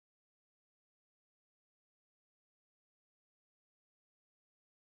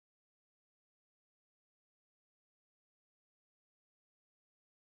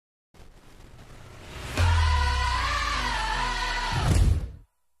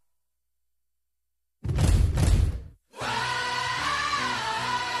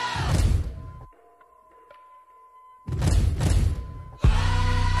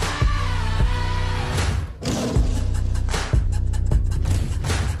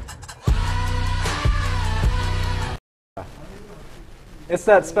It's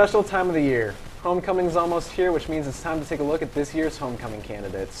that special time of the year. Homecoming's almost here, which means it's time to take a look at this year's homecoming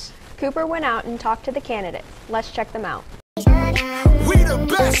candidates. Cooper went out and talked to the candidates. Let's check them out. We the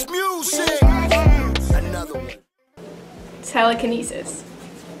best music. Another one. Telekinesis.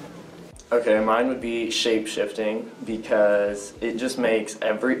 Okay, mine would be shape-shifting because it just makes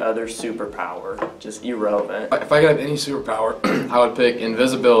every other superpower just irrelevant. If I could have any superpower, I would pick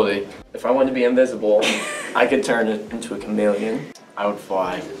invisibility. If I wanted to be invisible, I could turn it into a chameleon. I would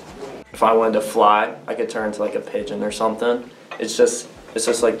fly. If I wanted to fly, I could turn into like a pigeon or something. It's just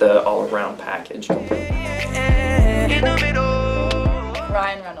like the all-around package. Ryan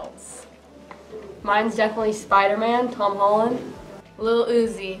Reynolds. Mine's definitely Spider-Man, Tom Holland. Lil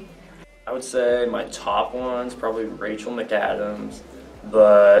Uzi. I would say my top one's probably Rachel McAdams,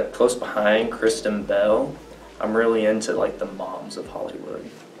 but close behind, Kristen Bell. I'm really into like the moms of Hollywood.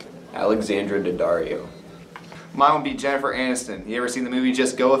 Alexandra Daddario. Mine would be Jennifer Aniston. You ever seen the movie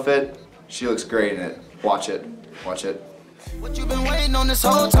Just Go With It? She looks great in it. Watch it. Watch it. What you been waiting on this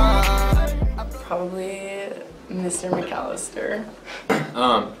whole time? Probably Mr. McAllister.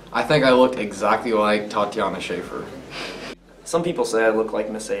 I think I look exactly like Tatiana Schaefer. Some people say I look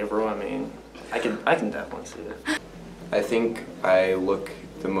like Miss Averill. I mean, I can definitely see it. I think I look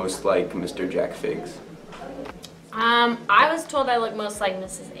the most like Mr. Jack Figs. I was told I look most like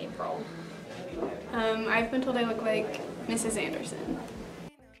Mrs. April. I've been told I look like Mrs. Anderson.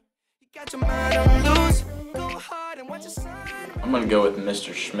 I'm gonna go with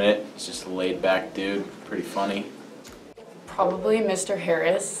Mr. Schmidt. He's just a laid-back dude, pretty funny. Probably Mr.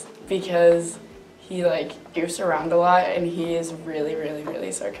 Harris because he like goofs around a lot and he is really, really,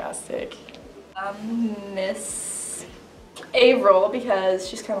 really sarcastic. Miss Averill because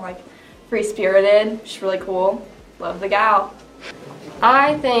she's kind of like free-spirited. She's really cool. Love the gal.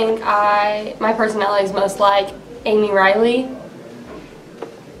 I think my personality is most like Amy Riley.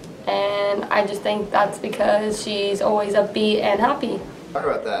 And I just think that's because she's always upbeat and happy. Talk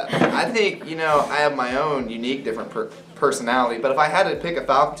about that. I think, you know, I have my own unique, different personality, but if I had to pick a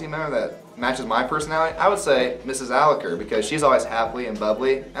faculty member that matches my personality, I would say Mrs. Aliker because she's always happy and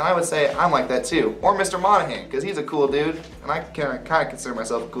bubbly, and I would say I'm like that too. Or Mr. Monahan because he's a cool dude, and I kind of consider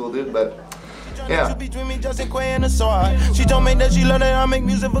myself a cool dude, but yeah. She told me that she learned that I make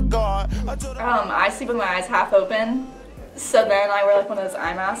music for God. I sleep with my eyes half open, so then I wear like one of those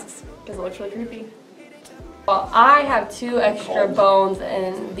eye masks because it looks really creepy. Well, I have 2 extra bones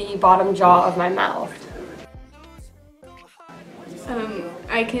in the bottom jaw of my mouth.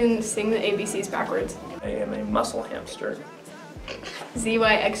 I can sing the ABCs backwards. I am a muscle hamster. Z,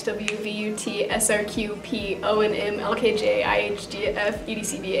 Y, X, W, V, U, T, S, R, Q, P, O, N, M, L, K, J, I, H, D, F, E, D,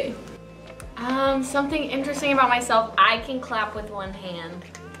 C, B, A. Something interesting about myself, I can clap with one hand.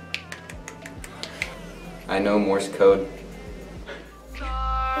 I know Morse code.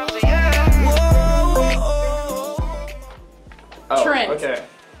 Oh, Trent. okay.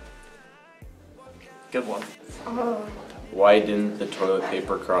 Good one. Why didn't the toilet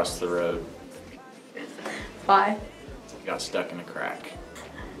paper cross the road? Why? It got stuck in a crack.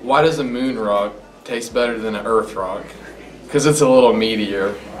 Why does a moon rock taste better than an earth rock? Because it's a little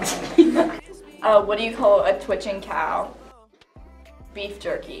meatier. What do you call a twitching cow? Beef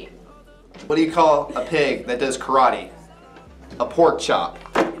jerky. What do you call a pig that does karate? A pork chop.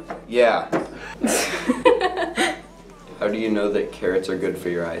 Yeah. How do you know that carrots are good for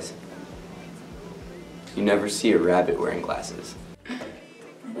your eyes? You never see a rabbit wearing glasses.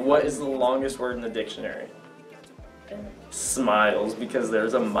 What is the longest word in the dictionary? Smiles, because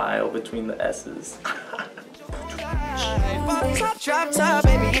there's a mile between the S's.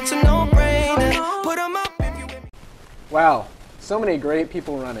 Wow, so many great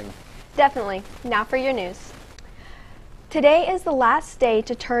people running. Definitely. Now for your news. Today is the last day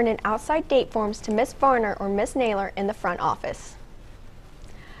to turn in outside date forms to Miss Varner or Miss Naylor in the front office.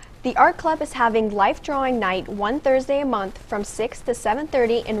 The Art Club is having Life Drawing Night one Thursday a month from 6 to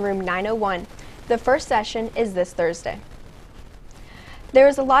 7:30 in room 901. The first session is this Thursday. There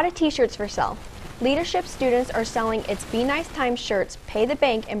is a lot of t-shirts for sale. Leadership students are selling its Be Nice Time shirts, Pay the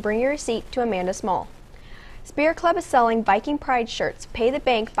Bank, and Bring Your Receipt to Amanda Small. Spirit Club is selling Viking Pride shirts, Pay the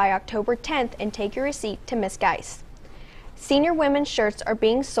Bank by October 10th and take your receipt to Miss Geis. Senior women's shirts are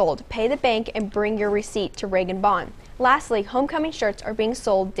being sold, Pay the Bank and Bring Your Receipt to Reagan Bond. Lastly, homecoming shirts are being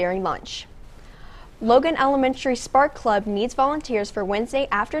sold during lunch. Logan Elementary Spark Club needs volunteers for Wednesday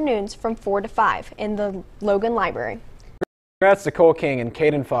afternoons from 4 to 5 in the Logan Library. Congrats to Cole King and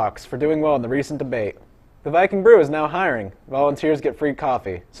Caden Fox for doing well in the recent debate. The Viking Brew is now hiring. Volunteers get free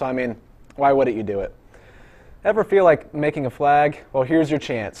coffee, so I mean, why wouldn't you do it? Ever feel like making a flag? Well, here's your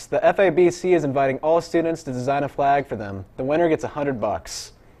chance. The FABC is inviting all students to design a flag for them. The winner gets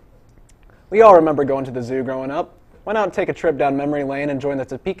 $100. We all remember going to the zoo growing up. Why not take a trip down memory lane and join the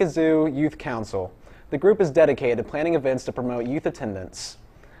Topeka Zoo Youth Council? The group is dedicated to planning events to promote youth attendance.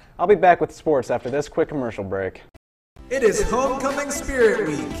 I'll be back with sports after this quick commercial break. It is Homecoming Spirit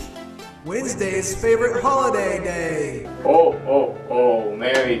Week, Wednesday's favorite holiday day. Oh, oh, oh,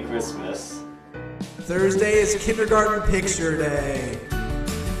 Merry Christmas. Thursday is Kindergarten Picture Day.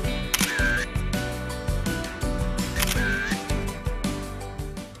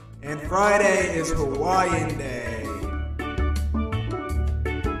 And Friday is Hawaiian Day.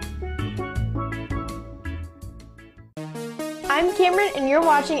 I'm Cameron and you're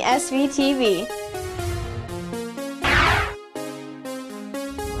watching SVTV.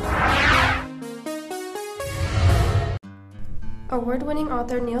 Award-winning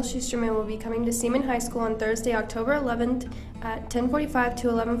author Neil Schusterman will be coming to Seaman High School on Thursday, October 11th at 10:45 to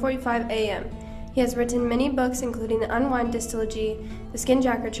 11:45 a.m. He has written many books including the Unwind Dystology, the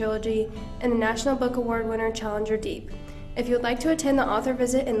Skinjacker Trilogy, and the National Book Award winner Challenger Deep. If you would like to attend the author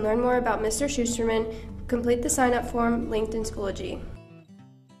visit and learn more about Mr. Schusterman, complete the sign-up form linked in Schoology.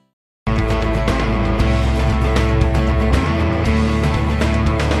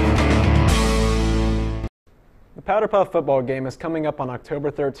 The Powder Puff football game is coming up on October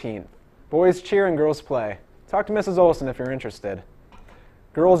 13th. Boys cheer and girls play. Talk to Mrs. Olson if you're interested.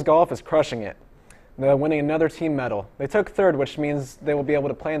 Girls golf is crushing it. They're winning another team medal. They took third, which means they will be able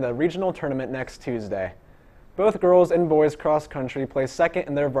to play in the regional tournament next Tuesday. Both girls and boys cross country place second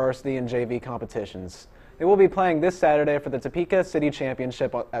in their varsity and JV competitions. They will be playing this Saturday for the Topeka City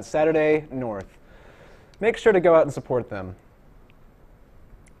Championship at Saturday North. Make sure to go out and support them.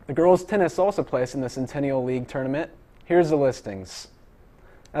 The girls' tennis also placed in the Centennial League tournament. Here's the listings.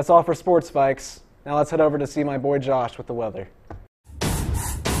 That's all for sports, Vikes. Now let's head over to see my boy Josh with the weather.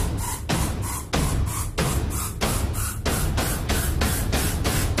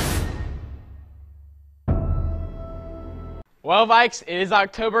 Well, Vikes, it is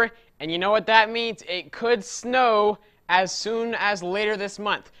October, and you know what that means? It could snow as soon as later this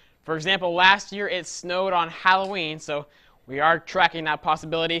month. For example, last year it snowed on Halloween, so we are tracking that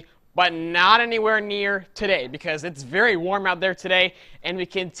possibility, but not anywhere near today because it's very warm out there today, and we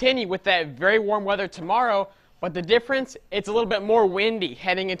continue with that very warm weather tomorrow, but the difference, it's a little bit more windy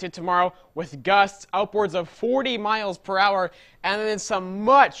heading into tomorrow with gusts upwards of 40 miles per hour, and then some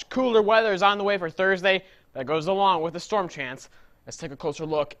much cooler weather is on the way for Thursday that goes along with the storm chance. Let's take a closer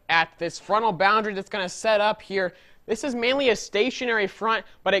look at this frontal boundary that's going to set up here. This is mainly a stationary front,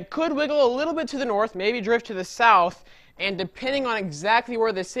 but it could wiggle a little bit to the north, maybe drift to the south, and depending on exactly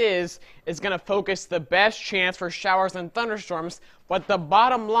where this is going to focus the best chance for showers and thunderstorms. But the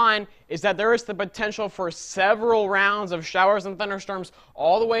bottom line is that there is the potential for several rounds of showers and thunderstorms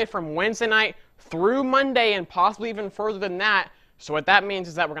all the way from Wednesday night through Monday and possibly even further than that. So what that means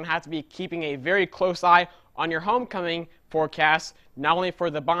is that we're going to have to be keeping a very close eye on your homecoming forecast, not only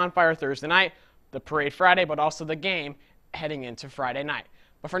for the bonfire Thursday night, the parade Friday, but also the game heading into Friday night.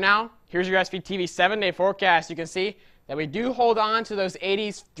 But for now, here's your SVTV 7-day forecast. You can see that we do hold on to those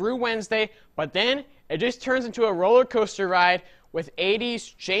 80s through Wednesday, but then it just turns into a roller coaster ride with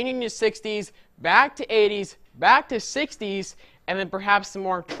 80s changing to 60s, back to 80s, back to 60s, and then perhaps some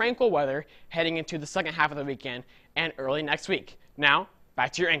more tranquil weather heading into the second half of the weekend and early next week. Now,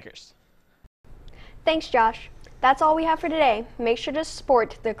 back to your anchors. Thanks, Josh. That's all we have for today. Make sure to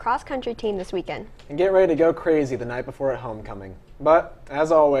support the cross-country team this weekend. And get ready to go crazy the night before at homecoming. But,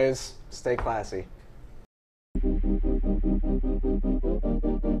 as always, stay classy.